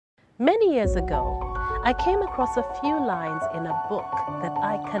Many years ago, I came across a few lines in a book that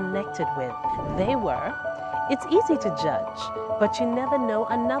I connected with. They were, "It's easy to judge, but you never know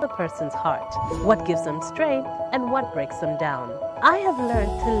another person's heart, what gives them strength and what breaks them down." I have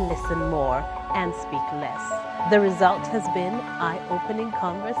learned to listen more and speak less. The result has been eye-opening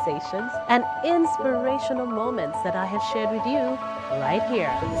conversations and inspirational moments that I have shared with you right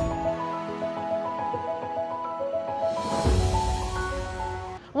here.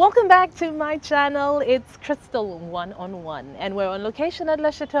 Welcome back to my channel. It's Crystal One-on-One, and we're on location at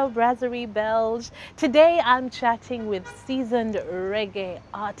Le Chateau Brasserie Belge. Today I'm chatting with seasoned reggae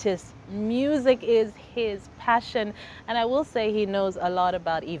artist. Music is his passion, and I will say he knows a lot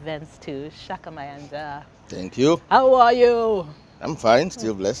about events too. Shaka Mayanja. Thank you. How are you? I'm fine,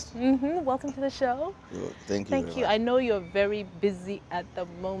 still blessed. Welcome to the show. Thank you. Thank you. I know you're very busy at the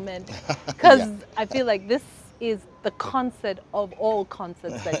moment because I feel like this is the concert of all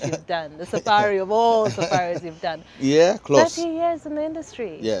concerts that you've done, the safari of all safaris you've done. Yeah, close. 30 years in the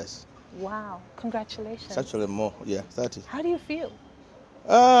industry. Yes. Wow, congratulations. It's actually more, 30. How do you feel?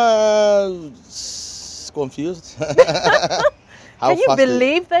 Confused. Can you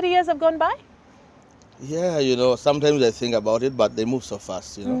believe 30 years have gone by? Yeah, sometimes I think about it, but they move so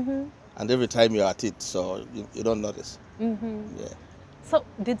fast, And every time you're at it, so you don't notice. Yeah. So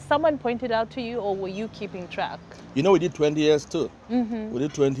did someone point it out to you, or were you keeping track? We did 20 years too. We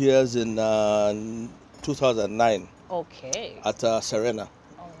did 20 years in 2009. Okay. At Serena.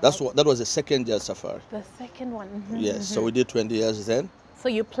 Right. That was the second jazz safari. The second one. Yes, so we did 20 years then. So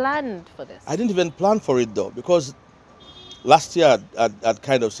you planned for this? I didn't even plan for it though, because last year I'd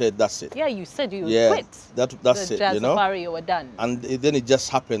kind of said that's it. Yeah, you said you quit. That's the it, jazz safari, you were done. And then it just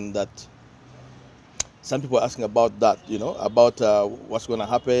happened that some people are asking about that, about what's going to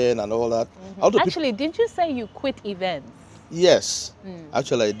happen and all that. Actually, didn't you say you quit events? Yes,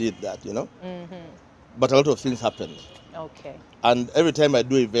 actually I did that, But a lot of things happened. Okay. And every time I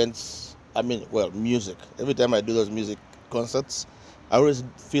do events, music, every time I do those music concerts, I always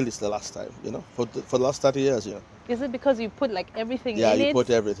feel it's the last time, for the last 30 years, Is it because you put everything in it? Yeah, you put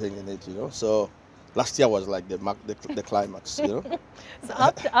everything in it, So last year was like the climax, So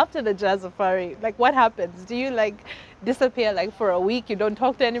after the jazz safari, what happens? Do you disappear for a week? You don't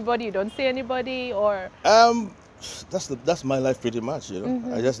talk to anybody, you don't see anybody, or? That's my life pretty much,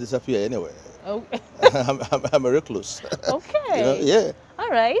 I just disappear anyway. Okay. I'm a recluse. Okay. Yeah. All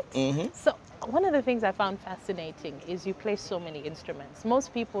right. So one of the things I found fascinating is you play so many instruments.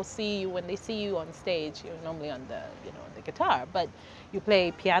 Most people see you, when they see you on stage, you're normally on the the guitar, but you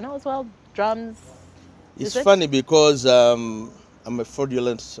play piano as well, drums. It's funny because I'm a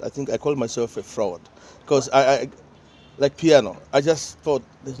fraudulent. I think I call myself a fraud because I like piano. I just thought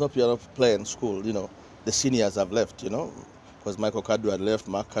there's no piano player in school. The seniors have left. Because Michael Kadu had left,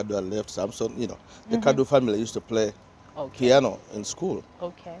 Mark Kadu had left, Samson. The Kadu family used to play piano in school.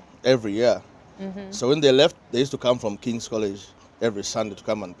 Okay. Every year. So when they left, they used to come from King's College every Sunday to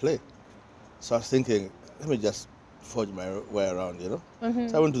come and play. So I was thinking, let me just forge my way around,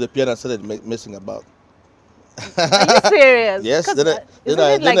 So I went to the piano and started messing about. Are you serious? Yes. Isn't it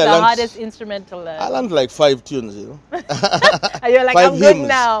the hardest instrument to learn? I learned 5 tunes, And you're like, I'm good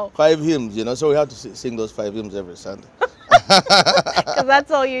now. 5 hymns, So we had to sing those 5 hymns every Sunday. Because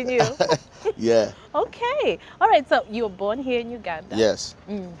that's all you knew. Yeah. Okay. All right. So you were born here in Uganda. Yes.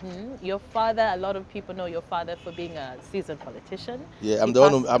 Your father. A lot of people know your father for being a seasoned politician. Yeah, I'm the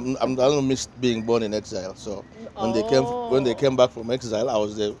one who missed being born in exile. So when they came back from exile,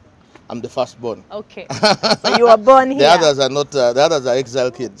 I'm the firstborn. Okay. So you were born here. The others are not. The others are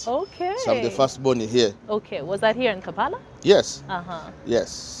exile kids. Okay. So I'm the firstborn here. Okay. Was that here in Kampala? Yes. Uh-huh.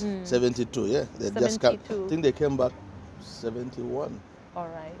 Yes. 72. Yeah. They 72. just I think they came back 71. All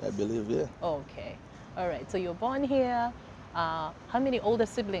right. I believe. Yeah. Okay. All right. So you're born here. How many older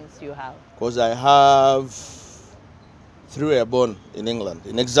siblings do you have? Because I have 3 were born in England,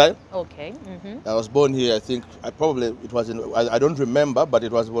 in exile. Okay. I was born here, I think, it was in, I don't remember, but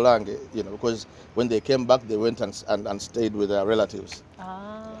it was Bulange, because when they came back, they went and stayed with their relatives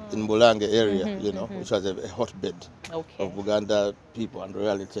in Bulange area, which was a hotbed of Buganda people and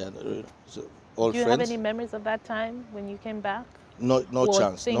royalty. And, so all Do you friends. have any memories of that time when you came back? No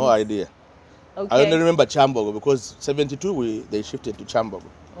chance, no idea. Okay. I only remember Chambogo, because 72 they shifted to Chambogo.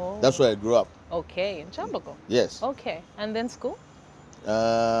 Oh. That's where I grew up. Okay, in Chambogo? Yes. Okay, and then school?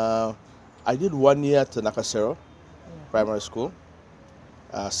 I did 1 year at Nakasero Primary School,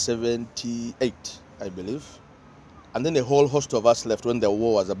 78, I believe. And then a whole host of us left when the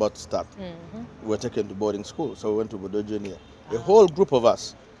war was about to start. We were taken to boarding school, so we went to Bodo Junior. A whole group of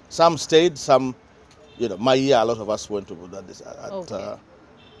us. Some stayed, some, my year, a lot of us went to Bodo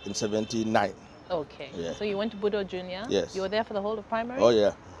in 79. Okay. Yeah. So you went to Budo Junior? Yes. You were there for the whole of primary? Oh,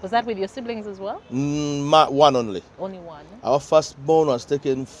 yeah. Was that with your siblings as well? One only. Only one. Our firstborn was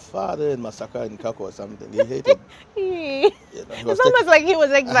taken farther in Masaka in Kako or something. He hated. It's He was almost like he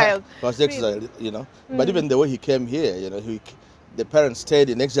was exiled. He was exiled, But even the way he came here, the parents stayed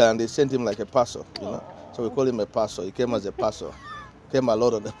in exile and they sent him like a pastor, So we call him a pastor. He came as a pastor. Came a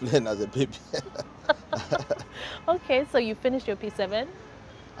lot on the plane as a baby. Okay, so you finished your P7?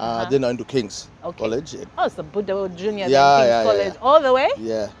 Then I went to King's College. Oh, it's the Budo Junior, Yeah, then King's yeah, College. yeah. All the way?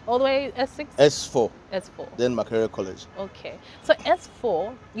 Yeah. All the way S6? S4. S4. Then Makerere College. Okay. So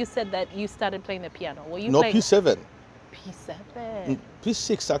S4, you said that you started playing the piano. Were you No, playing? P7. P7.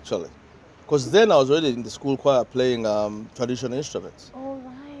 P6 actually. Because then I was already in the school choir playing traditional instruments. All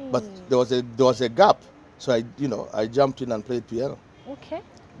right. But there was a gap. So I jumped in and played piano. Okay.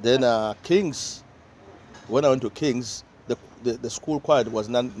 Then King's, when I went to King's, the school choir was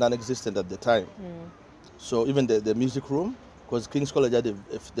non-existent at the time. So even the music room, because King's College had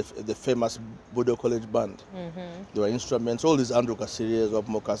the famous Budo College band. There were instruments, all these Andrew Kasirias, Op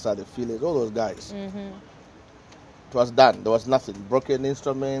Mokasa, the Phileas, all those guys. It was done. There was nothing. Broken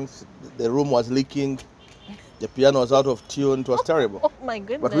instruments, the room was leaking, the piano was out of tune. It was terrible. Oh my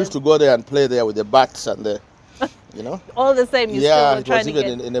goodness. But we used to go there and play there with the bats and the, All the same, you still were trying to get... it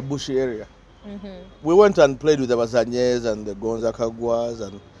was even in a bushy area. We went and played with the Bazanyes and the Gonza Kaguas,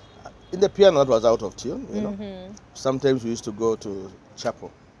 and in the piano that was out of tune, Sometimes we used to go to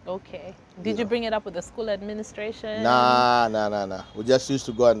chapel. Okay. Did you bring it up with the school administration? Nah. We just used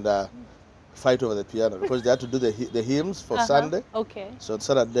to go and fight over the piano because they had to do the hymns for Sunday. Okay. So on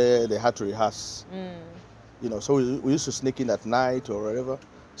Saturday they had to rehearse. So we used to sneak in at night or whatever.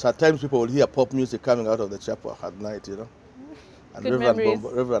 So at times people would hear pop music coming out of the chapel at night, And Good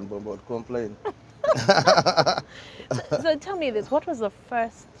Reverend Bombo would complain. So tell me this, what was the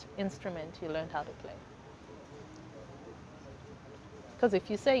first instrument you learned how to play? Because if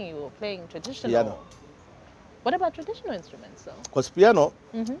you're saying you were playing traditional... Piano. What about traditional instruments though? Because piano,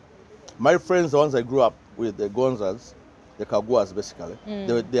 my friends, the ones I grew up with, the Gonzas, the Kaguas basically,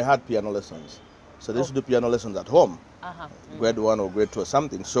 they had piano lessons. So they used to do piano lessons at home, grade 1 or grade 2 or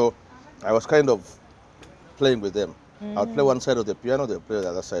something. So I was kind of playing with them. I would play one side of the piano, they would play the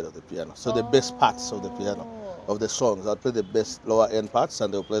other side of the piano. So the best parts of the piano, of the songs, I would play the best lower end parts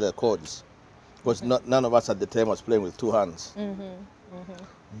and they would play the chords. Because none of us at the time was playing with 2 hands.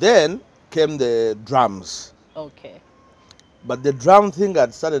 Then came the drums. Okay. But the drum thing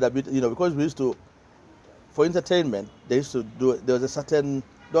had started a bit, because we used to, for entertainment, they used to do, there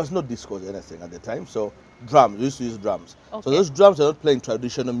was no discos or anything at the time, so drums, we used to use drums. Okay. So those drums are not playing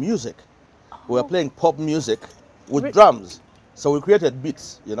traditional music. We were playing pop music with drums. So we created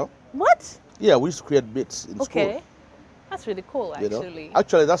beats, What? Yeah, we used to create beats in school. Okay. That's really cool, actually.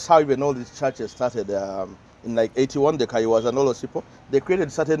 Actually, that's how even all these churches started. In like 81, the Kaiwas and all those people, they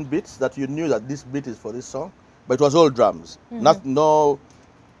created certain beats that you knew that this beat is for this song, but it was all drums. No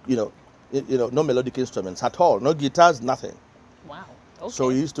melodic instruments at all. No guitars, nothing. Wow. Okay. So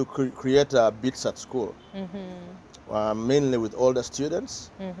we used to create beats at school, mainly with older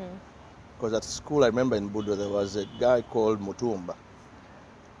students. Because at school, I remember in Budo, there was a guy called Mutumba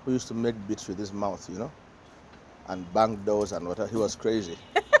who used to make beats with his mouth, and bang doors and whatever. He was crazy.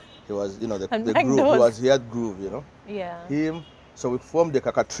 He was, the groove. He had groove, Yeah. Him. So we formed the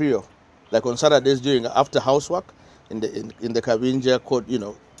Kaka Trio, like on Saturdays after housework, in the Kabinja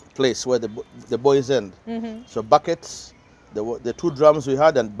place where the boys end. So buckets, the 2 drums we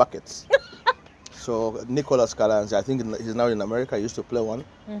had and buckets. So Nicholas Kalanzi, I think he's now in America. He used to play one.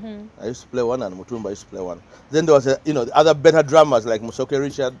 I used to play one, and Mutumba used to play one. Then there was the other better drummers like Musoke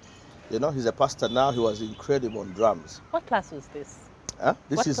Richard. He's a pastor now. He was incredible on drums. What class was this?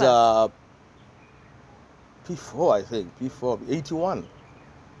 This what is class? P4, I think. P4, 81.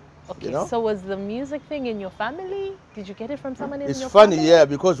 Okay, so was the music thing in your family? Did you get it from someone in your family? It's funny, yeah,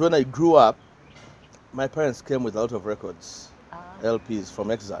 because when I grew up, my parents came with a lot of records, LPs from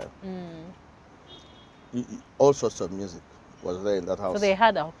exile. All sorts of music was there in that house. So they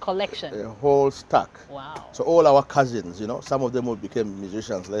had a collection? A whole stack. Wow. So all our cousins, some of them who became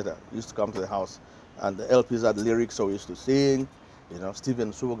musicians later, used to come to the house. And the LPs had lyrics, so we used to sing.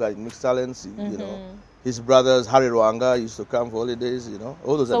 Stephen Suboga in Mixed Talents, his brothers, Harry Rwanga, used to come for holidays,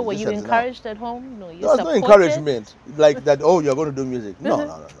 all those. So were you encouraged at home? No, there was no encouragement like that, oh, you're going to do music.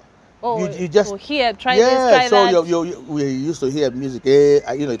 No. Oh, you just... here, try this, try that. So we used to hear music.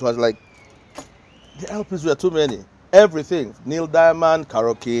 It was like, the LPs were too many. Everything. Neil Diamond,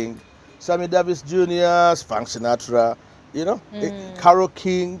 Carole King, Sammy Davis Jr., Frank Sinatra, Carole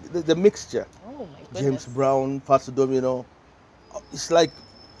King, the mixture. Oh, my goodness. James Brown, Fats Domino. It's like,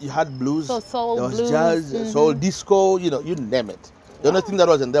 you had blues, So soul, there was blues, jazz, soul, disco, you know, you name it. The only thing that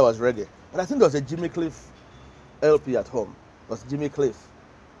wasn't there was reggae. But I think there was a Jimmy Cliff LP at home. It was Jimmy Cliff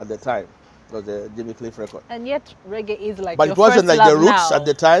at the time. It was a Jimmy Cliff record. And yet reggae is like But your it wasn't first like the love roots now. at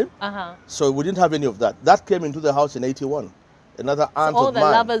the time. Uh-huh. So we didn't have any of that. That came into the house in 81. Another aunt So all of the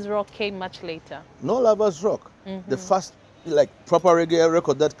mine. Lovers Rock came much later. No Lovers Rock. The first like proper reggae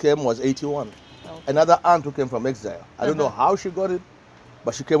record that came was 81. Okay. Another aunt who came from exile. I don't know how she got it,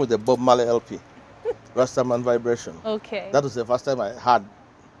 but she came with the Bob Marley LP, Rastaman Vibration. Okay. That was the first time I had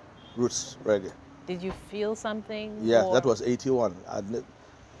roots reggae. Did you feel something? Yeah, or- that was 81.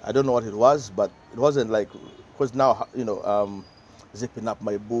 I don't know what it was, but it wasn't like, because now, you know, zipping up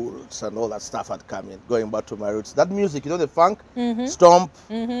my boots and all that stuff had come in, going back to my roots. That music, you know, the funk, stomp,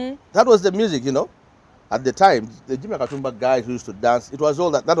 that was the music, you know. At the time, the Jimmy Katumba guys who used to dance, it was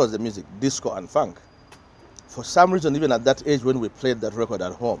all that was the music, disco and funk. For some reason, even at that age when we played that record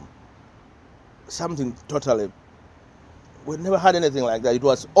at home, something totally, we never had anything like that. It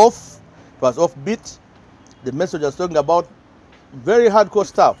was offbeat. The message was talking about very hardcore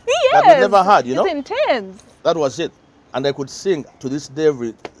stuff that we never had, you know. It's intense. That was it. And I could sing to this day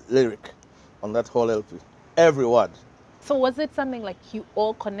every lyric on that whole LP, every word. So was it something like you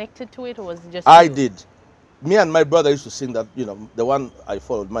all connected to it, or was it just I you? did. Me and my brother used to sing that, you know, the one I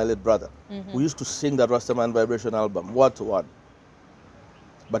followed, my late brother. We used to sing that Rastaman Vibration album, word to word.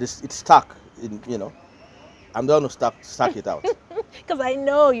 But it stuck, in, you know. I'm the one who stuck it out. Because I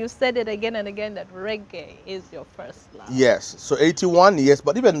know you said it again and again that reggae is your first love. Yes. So 81, yes.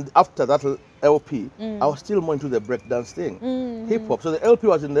 But even after that LP, I was still more into the breakdance thing, hip hop. So the LP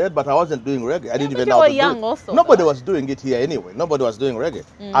was in the head, but I wasn't doing reggae. I didn't even know how to do young it. also. Nobody was doing it here anyway. Nobody was doing reggae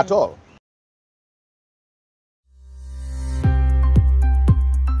at all.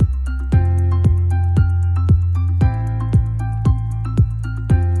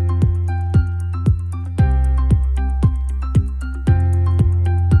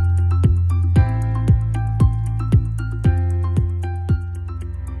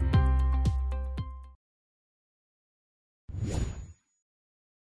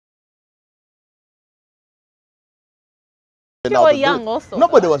 You were young also.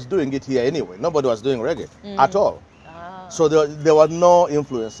 Nobody was doing it here anyway. Nobody was doing reggae at all. So there were no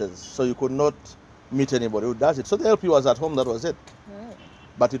influences. So you could not meet anybody who does it. So the LP was at home. That was it.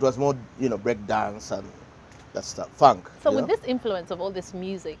 But it was more, you know, break dance and that stuff, funk. So with this influence of all this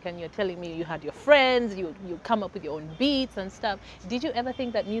music, and you're telling me you had your friends, you come up with your own beats and stuff. Did you ever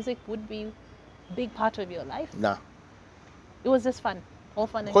think that music would be a big part of your life? Nah. It was just fun, all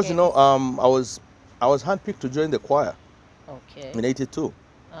fun and Because, you games. know, I was handpicked to join the choir Okay. in 82.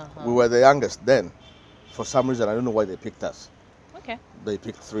 We were the youngest then. For some reason, I don't know why they picked us. Okay. They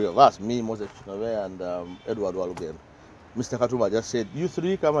picked three of us, me, Moses Chinove, and Edward Walugen. Mr. Katuma just said, you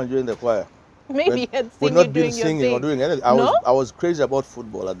three come and join the choir. Maybe he had We'd seen not you been doing your singing thing. or doing anything. No? I was crazy about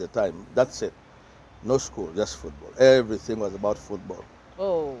football at the time. That's it. No school, just football. Everything was about football.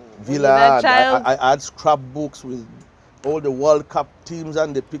 Oh. Villa, That child. I had scrapbooks with all the World Cup teams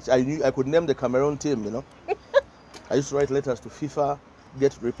and the pictures. I knew I could name the Cameroon team, you know. I used to write letters to FIFA,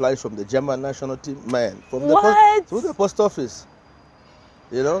 get replies from the German national team. Man, from What? through the post office.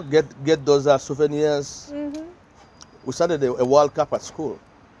 You know, get those souvenirs. We started a World Cup at school.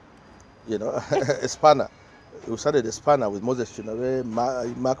 You know, a spanner. We started a spanner with Moses Chinove,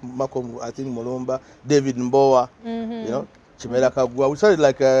 Malcolm, I think Mulumba, David Mbowa, you know, Chimera Kagua. We started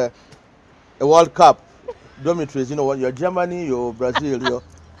like a World Cup. Dormitories, you know, you're Germany, you're Brazil,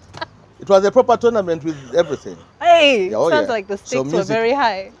 it was a proper tournament with everything. Hey, Yeah, oh sounds yeah. like the So stakes were music- very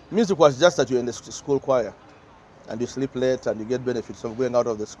high. Music was just that you're in the school choir and you sleep late and you get benefits of going out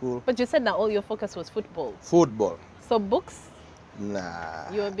of the school. But you said that all your focus was football. Football. So books?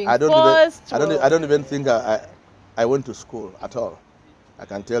 Nah. You were being I don't forced even, or- I don't even think I went to school at all. I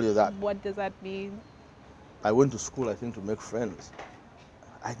can tell you that. What does that mean? I went to school, I think, to make friends.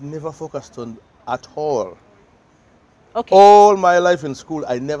 I never focused on at all. Okay. All my life in school,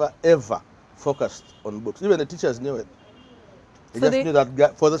 I never ever focused on books. Even the teachers knew it. They So just they- knew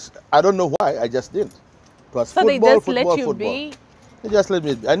that for this. I don't know why. I just didn't. It was So football, they just football, let you football. be, They just let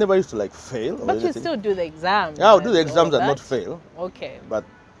me. I never used to like fail or but you anything. still do the exams. Yeah, I'll do the and all exams and that. not fail. Okay. But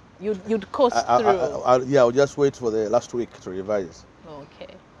You'd coast through. yeah, I'll just wait for the last week to revise.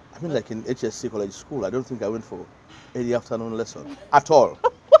 Okay. I mean, like in HSC college school, I don't think I went for any afternoon lesson at all.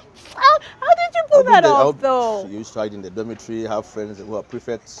 How did you pull that off, I though? used to hide in the dormitory, have friends who are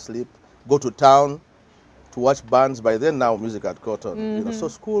prefects, sleep, go to town to watch bands. By then, now music had caught on. You know, so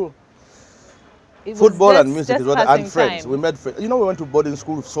school, It was football and just- music just is what, passing and friends. time. We made friends. You know, we went to boarding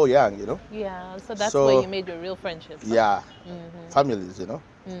school so young. You know, Yeah, so that's So- where you made your real friendships. huh? yeah, families. You know,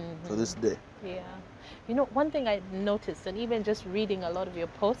 to this day. Yeah. You know, one thing I noticed, and even just reading a lot of your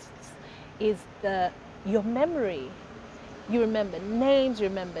posts, is your memory. You remember names, you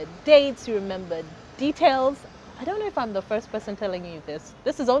remember dates, you remember details. I don't know if I'm the first person telling you this.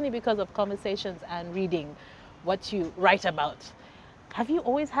 This is only because of conversations and reading what you write about. Have you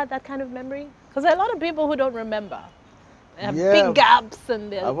always had that kind of memory? Because there are a lot of people who don't remember. They have big gaps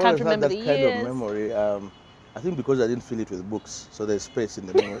and they can't remember the years. I've always had that kind of memory. I think because I didn't fill it with books, so there's space in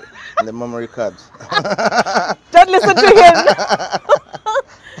the memory, in the memory cards. Don't listen to him.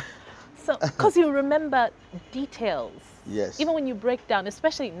 So, because you remember details. Yes. Even when you break down,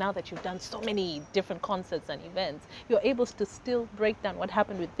 especially now that you've done so many different concerts and events, you're able to still break down what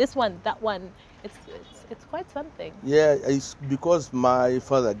happened with this one, that one. It's quite something. Yeah, it's because my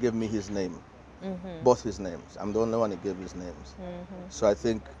father gave me his name, both his names. I'm the only one who gave his names. So I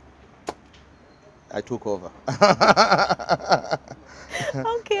think I took over.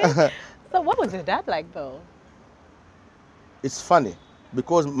 Okay. So what was your dad like, though? It's funny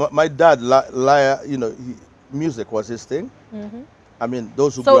because my dad, you know, music was his thing. I mean,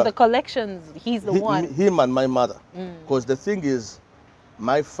 those who so the collections, he's the one. Him and my mother. Because the thing is,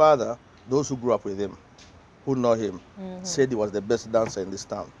 my father, those who grew up with him, who know him, said he was the best dancer in this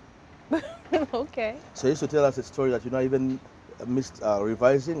town. Okay. So he used to tell us a story that, you know, I even missed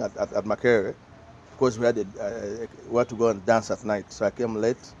revising at Makere because we had to go and dance at night. So I came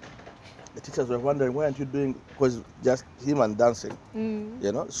late. The teachers were wondering, why aren't you doing, because just him and dancing,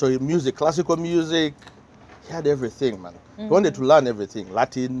 you know? So music, classical music, he had everything, man. He wanted to learn everything,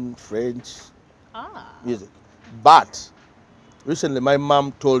 Latin, French, music. But recently my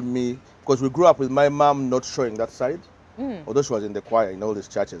mom told me, because we grew up with my mom not showing that side, although she was in the choir in all these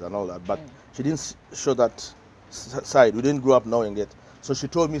churches and all that, but she didn't show that side. We didn't grow up knowing it. So she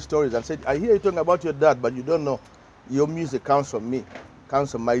told me stories and said, I hear you talking about your dad, but you don't know. Your music comes from me,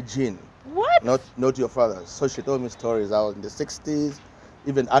 comes from my gene. What? Not your father's. So she told me stories. I was in the 60s.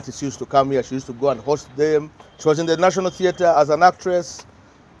 Even artists used to come here. She used to go and host them. She was in the National Theatre as an actress,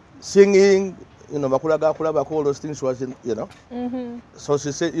 singing, you know, Makulaga, Kulaba, all those things she was in, you know. So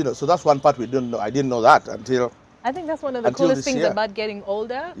she said, you know, so that's one part we didn't know. I didn't know that until I think that's one of the coolest things about getting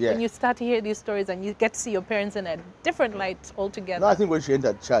older. When you start to hear these stories and you get to see your parents in a different light altogether. No, I think when she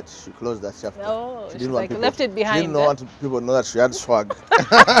entered church, she closed that chapter. Oh, she like left it behind. She didn't want people to know that she had swag.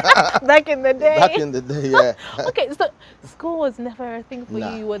 Back in the day. Back in the day, yeah. Okay, so school was never a thing for you.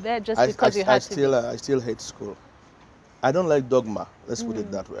 You were there just because you had to. I still hate school. I don't like dogma. Let's put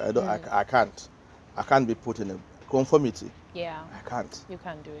it that way. I can't. I can't be put in a conformity. Yeah. I can't. You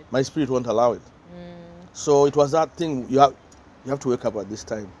can't do it. My spirit won't allow it. So it was that thing. You have to wake up at this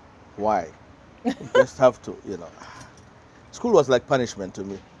time. Why? You just have to. You know. School was like punishment to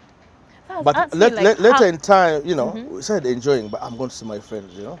me. But later in time, you know, we started enjoying. But I'm going to see my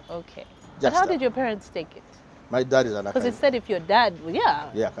friends. You know. Okay. But how did your parents take it? My dad is an academic. Because it said if your dad,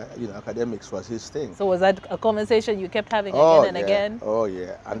 Yeah, you know, academics was his thing. So was that a conversation you kept having again and again? Oh,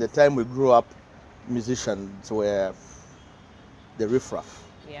 yeah. And the time we grew up, musicians were the riffraff.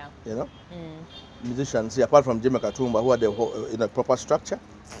 Yeah. You know? Musicians, apart from Jimmy Katumba, who had the proper structure.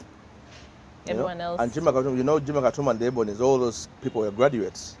 Everyone else. And Jimmy Katumba, you know, Jimmy Katumba and the Ebonis, all those people were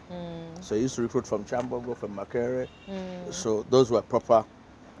graduates. So he used to recruit from Chambogo, from Makere. So those were proper.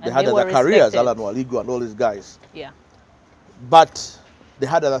 They had other careers, Alan Waligo and all these guys. Yeah. But they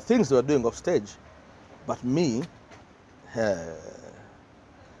had other things they were doing off stage. But me,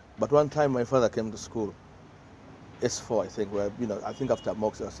 but one time my father came to school, S4 I think, where, you know, I think after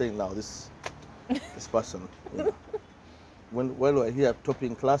mocks they were saying now this person, you know. When we were here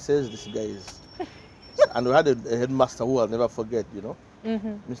topping classes, this guy is, and we had a headmaster who I'll never forget, you know,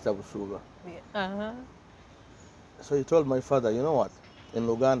 Mr. Busuga. Yeah. So he told my father, you know what? In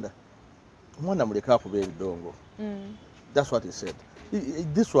Luganda, that's what he said.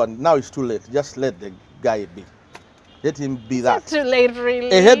 This one, now it's too late. Just let the guy be. Let him be that. It's too late, really.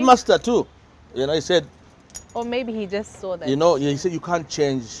 A headmaster too. You know, he said. Or maybe he just saw that. You know, he said you can't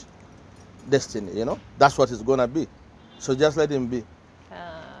change destiny, you know. That's what it's going to be. So just let him be.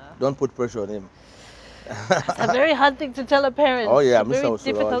 Don't put pressure on him. That's a very hard thing to tell a parent. Oh yeah, Mr.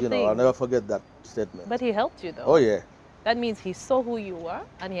 Difficult thing. I'll never forget that statement. But he helped you though. Oh yeah. That means he saw who you were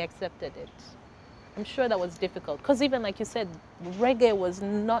and he accepted it. I'm sure that was difficult. Because even like you said, reggae was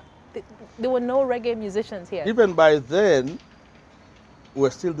not, there were no reggae musicians here. Even by then, we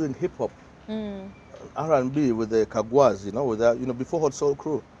were still doing hip hop. R&B with the Kagwas, you know, with that, you know, before Hot Soul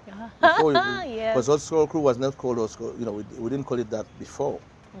Crew. Because Hot Soul Crew was not called Hot Soul, you know, we didn't call it that before.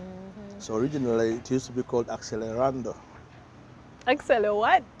 So originally it used to be called Accelerando.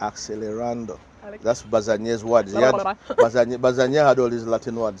 What? Accelerando. That's Bazanier's words. Bazanier had all these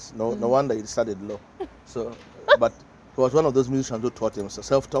Latin words. No wonder he studied law. So, but he was one of those musicians who taught himself,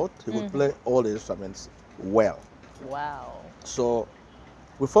 self-taught. He would play all the instruments well. Wow. So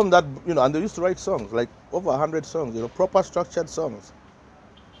we formed that, and they used to write songs, like over 100 songs, proper structured songs.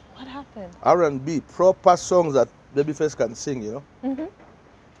 What happened? R&B, proper songs that Babyface can sing,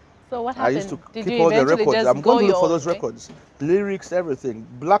 So what happened? I used to Did keep you all the eventually records. just I'm go going to look your for own those way? records. Lyrics, everything.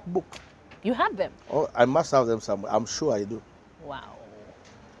 Black book. You have them? Oh, I must have them somewhere. I'm sure I do. Wow.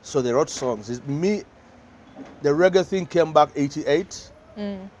 So they wrote songs. The reggae thing came back 88.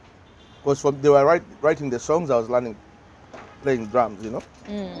 Because they were writing the songs, I was learning, playing drums,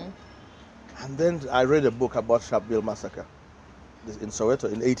 And then I read a book about Sharpeville Massacre in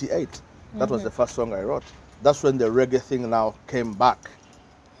Soweto in 88. That was the first song I wrote. That's when the reggae thing now came back.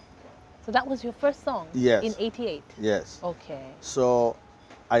 So that was your first song? Yes. In 88? Yes. Okay. So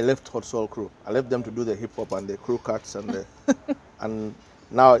I left Hot Soul Crew. I left them to do the hip hop and the crew cuts and the and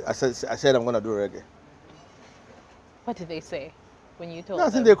now I said I'm gonna do reggae. What did they say when you told No, I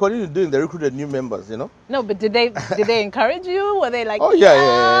them? think they continued doing. They recruited new members, No, but did they encourage you? Were they like, Oh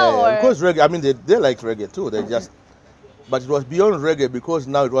yeah. or- Of course, reggae. I mean, they like reggae too. They just, but it was beyond reggae because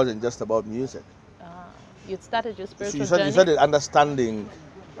now it wasn't just about music. You started your So spiritual you journey? started understanding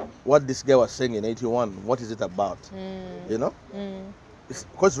what this guy was saying in 81. What is it about?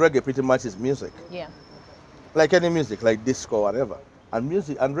 Because reggae pretty much is music. Yeah. Like any music, like disco or whatever. And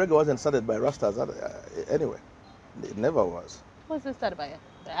reggae wasn't started by Rastas anyway. It never was. Was it started by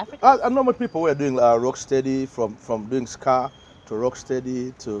the Africans? I know people were doing rocksteady, from doing ska to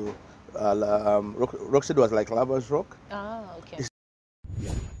rocksteady to rocksteady was like lovers rock. Ah, okay.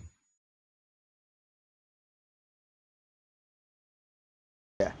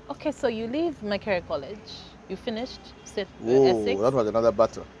 Yeah. Okay, so you leave Makerere College. You finished Whoa, S6. that was another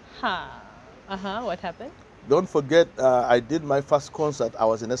battle. What happened? Don't forget, I did my first concert. I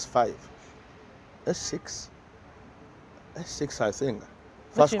was in S5, S6, I think.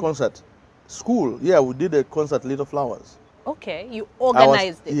 First concert, school. Yeah, we did a concert, Little Flowers. Okay, you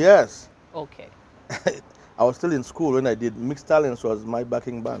organized it. Yes. Okay. I was still in school when I did. Mixed Talents was my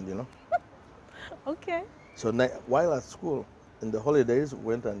backing band, Okay. So while at school, in the holidays,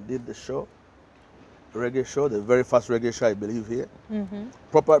 went and did the show, reggae show, the very first reggae show I believe here.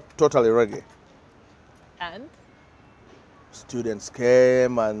 Proper, totally reggae. And? Students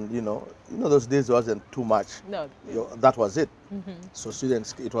came and, those days wasn't too much. No. That was it. So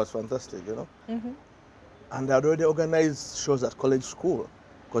students, it was fantastic, And I'd already organized shows at college school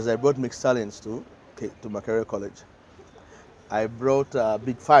because I brought Mixed Talents to Makerere College. I brought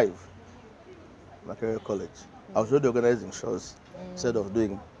Big Five, Makerere College. I was already organizing shows instead of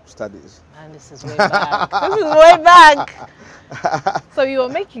doing studies. And this is way back. This is way back. So you were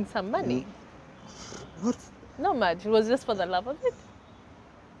making some money. Not, Not much. It was just for the love of it.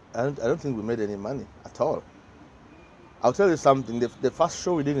 I don't think we made any money at all. I'll tell you something. The first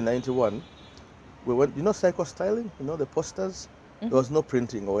show we did in 91, we went, psycho styling, the posters. There was no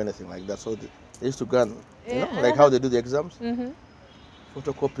printing or anything like that. So they used to go and, like how they do the exams.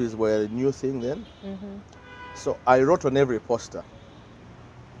 Photocopies were a new thing then. So I wrote on every poster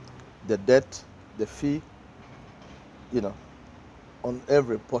the debt, the fee, on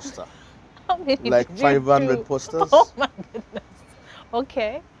every poster. How many Like did you 500 do? posters. Oh my goodness.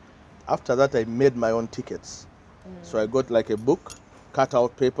 Okay. After that, I made my own tickets. So I got like a book, cut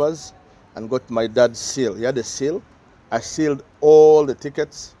out papers, and got my dad's seal. He had a seal. I sealed all the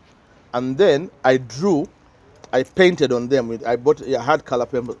tickets, and then I painted on them. I had color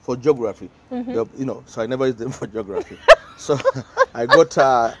pen for geography, so I never used them for geography. So I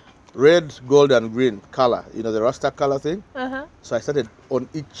got red, gold, and green color, the Rasta color thing. So I started on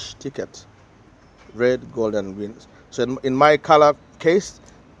each ticket, red, gold, and green. So in my color case,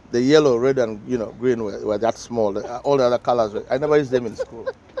 the yellow, red, and green were that small. All the other colors, I never used them in school.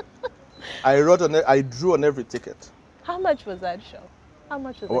 I drew on every ticket. How much was that show? How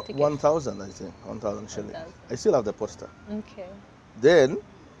much was the ticket? 1,000, I think. 1,000 shillings. I still have the poster. Okay. Then,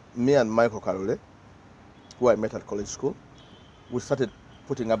 me and Michael Karole, who I met at college school, we started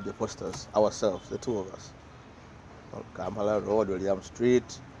putting up the posters ourselves, the two of us. On Kampala Road, William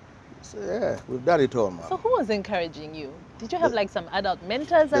Street. So, yeah, we've done it all, man. So who was encouraging you? Did you have like some adult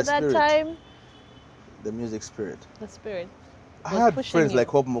mentors at that spirit. time? The music spirit. The spirit. I had pushing friends you. like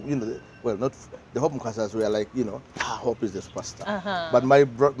Hope, not the Hope Mukasas were like, Hope is the superstar. But my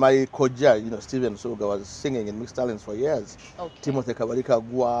koja, Steven Soga was singing in Mixed Talents for years. Okay. Timothy Kabalika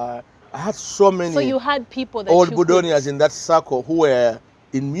Gua. I had so many So you had people that old you Budonians in that circle who were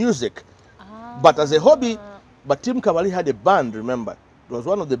in music. But as a hobby, but Tim Kabali had a band, remember? was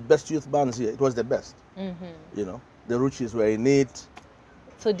one of the best youth bands here. It was the best. You know, the Ruchis were in it.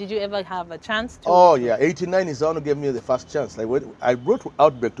 So did you ever have a chance to? Oh yeah, 89 is the one who gave me the first chance. Like when I brought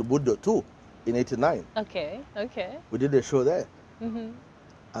Outbreak to Budo too, in 89. Okay, okay. We did a show there.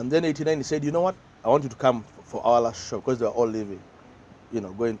 And then 89 he said, you know what? I want you to come for our last show because they were all leaving, you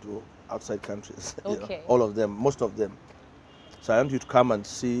know, going to outside countries. You know, all of them, most of them. So I want you to come and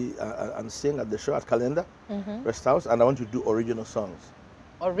see and sing at the show at Calendar Rest House, and I want you to do original songs.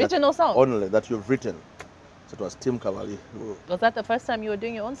 Original songs? Only that you've written. So it was Tim Cavalli. Was that the first time you were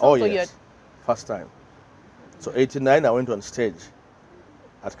doing your own Oh songs? yes, first time. So 89 I went on stage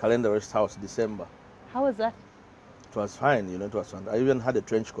at Calendar Rest House, December. How was that? It was fine, you know, it was fun. I even had a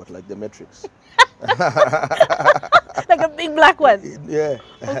trench coat like the Matrix. Like a big black one? Yeah.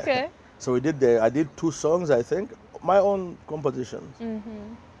 Okay. So I did 2 songs, I think, my own compositions.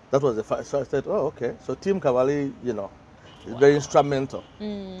 That was the first. So I said, oh, okay. So Tim Cavalli, you know, is very instrumental,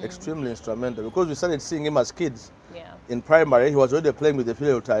 extremely instrumental. Because we started seeing him as kids. Yeah. In primary, he was already playing with the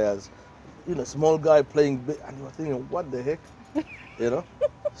Phileo tires. You know, small guy playing big, and you were thinking, what the heck? You know?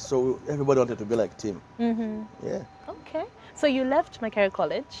 So everybody wanted to be like Tim. Yeah. Okay. So you left Makerere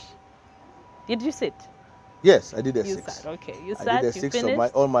College. Did you sit? Yes, I did a You 6. sat, okay. You I sat, did a you 6. So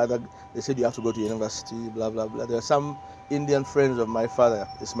finished? all my other, they said you have to go to university, blah, blah, blah. There are some Indian friends of my father,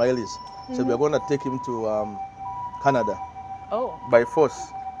 Ismailis. So we are going to take him to Canada. Oh. By force.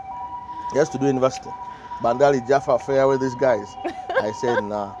 He has to do university. Bandali, Jaffa, Fair with these guys. I said,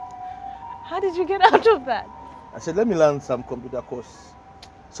 nah. How did you get out of that? I said, let me learn some computer course.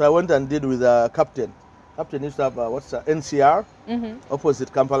 So I went and did with Captain. Captain used to have, NCR,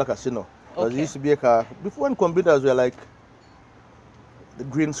 opposite Kampala Casino. Because it used to be before when computers were like the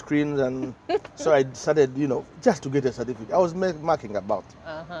green screens, and so I decided, you know, just to get a certificate. I was marking about.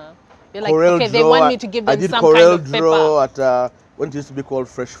 You're like, okay, they want me to give them some kind of paper. Draw at when it used to be called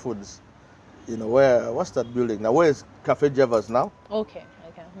Fresh Foods. You know, what's that building now? Where is Cafe Javas now? Okay,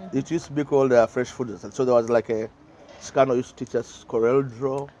 okay. It used to be called Fresh Foods. So there was like a scanner used to teach us Corel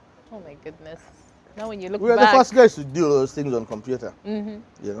Draw. Oh my goodness. Now when you look We were back. the first guys to do those things on computer. You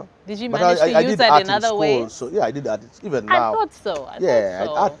know. Did you But manage to I use did that art in other school, ways? So yeah, I did art even now. I thought so. Yeah,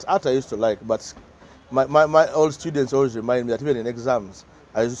 thought so. art I used to like, but my old students always remind me that even in exams,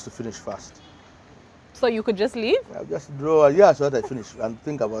 I used to finish fast. So you could just leave? I just draw, yeah, so that I finish and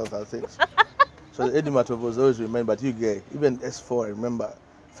think about other things. So the Edimato was always remind, but you get, even S4, I remember,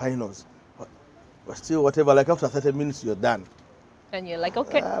 finals, but still whatever, like after 30 minutes, you're done. And you're like,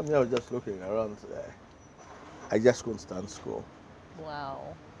 okay. I was just looking around. I just couldn't stand school.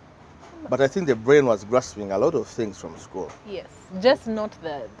 Wow. But I think the brain was grasping a lot of things from school. Yes, just not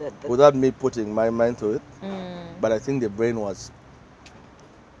the without me putting my mind to it. But I think the brain was.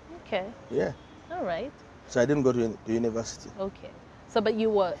 Okay. Yeah. All right. So I didn't go to university. Okay. So, but you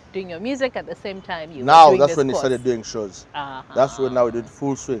were doing your music at the same time you now were doing that's this when course. he started doing shows. That's when now we did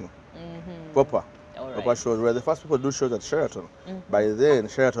full swing, proper. Proper shows. We were the first people to do shows at Sheraton. By then,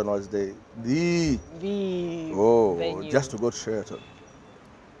 Sheraton was the venue. Just to go to Sheraton.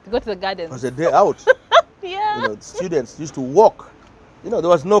 To go to the gardens. It was a day out. Yeah. You know, the students used to walk. You know,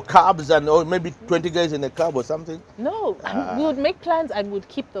 there was no cabs and maybe 20 guys in a cab or something. No, and we would make plans and would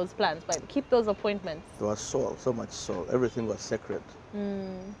keep those plans, but keep those appointments. There was soul, so much soul. Everything was sacred.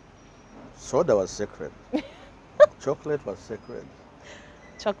 Soda was sacred. Chocolate was sacred.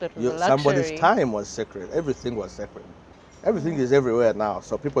 Chocolate was a luxury. Somebody's time was sacred. Everything was sacred. Everything is everywhere now,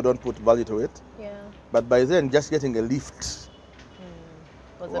 so people don't put value to it. Yeah. But by then, just getting a lift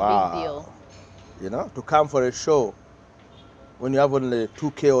was a big deal. You know, to come for a show when you have only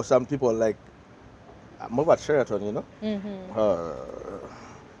 2K or some people like, I'm over at Sheraton, you know.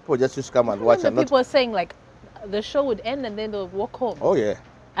 People just used to come and watch. And people were saying like, the show would end and then they would walk home. Oh yeah.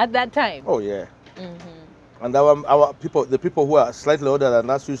 At that time. Oh yeah. And our people, the people who are slightly older than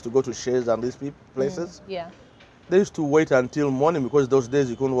us, used to go to Shares and these places. Yeah. They used to wait until morning because those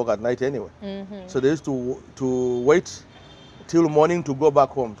days you couldn't work at night anyway. So they used to wait till morning to go back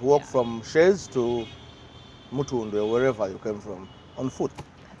home, to walk from Shares to Mutundu or wherever you came from on foot.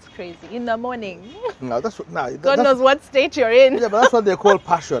 That's crazy. In the morning. No, God knows what state you're in. Yeah, but that's what they call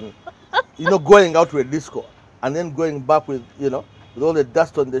passion. You know, going out to a disco and then going back with, you know, with all the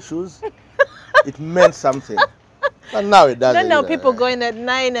dust on the shoes. It meant something. But now it doesn't. Then now people going at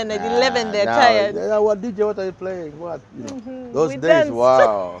 9 and at 11, they're tired. What DJ, what are you playing? What? You know, those days, danced.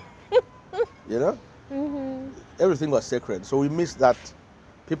 wow. You know? Everything was sacred. So we miss that.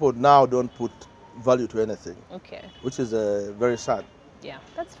 People now don't put value to anything. Okay. Which is very sad. Yeah,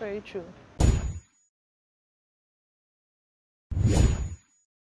 that's very true.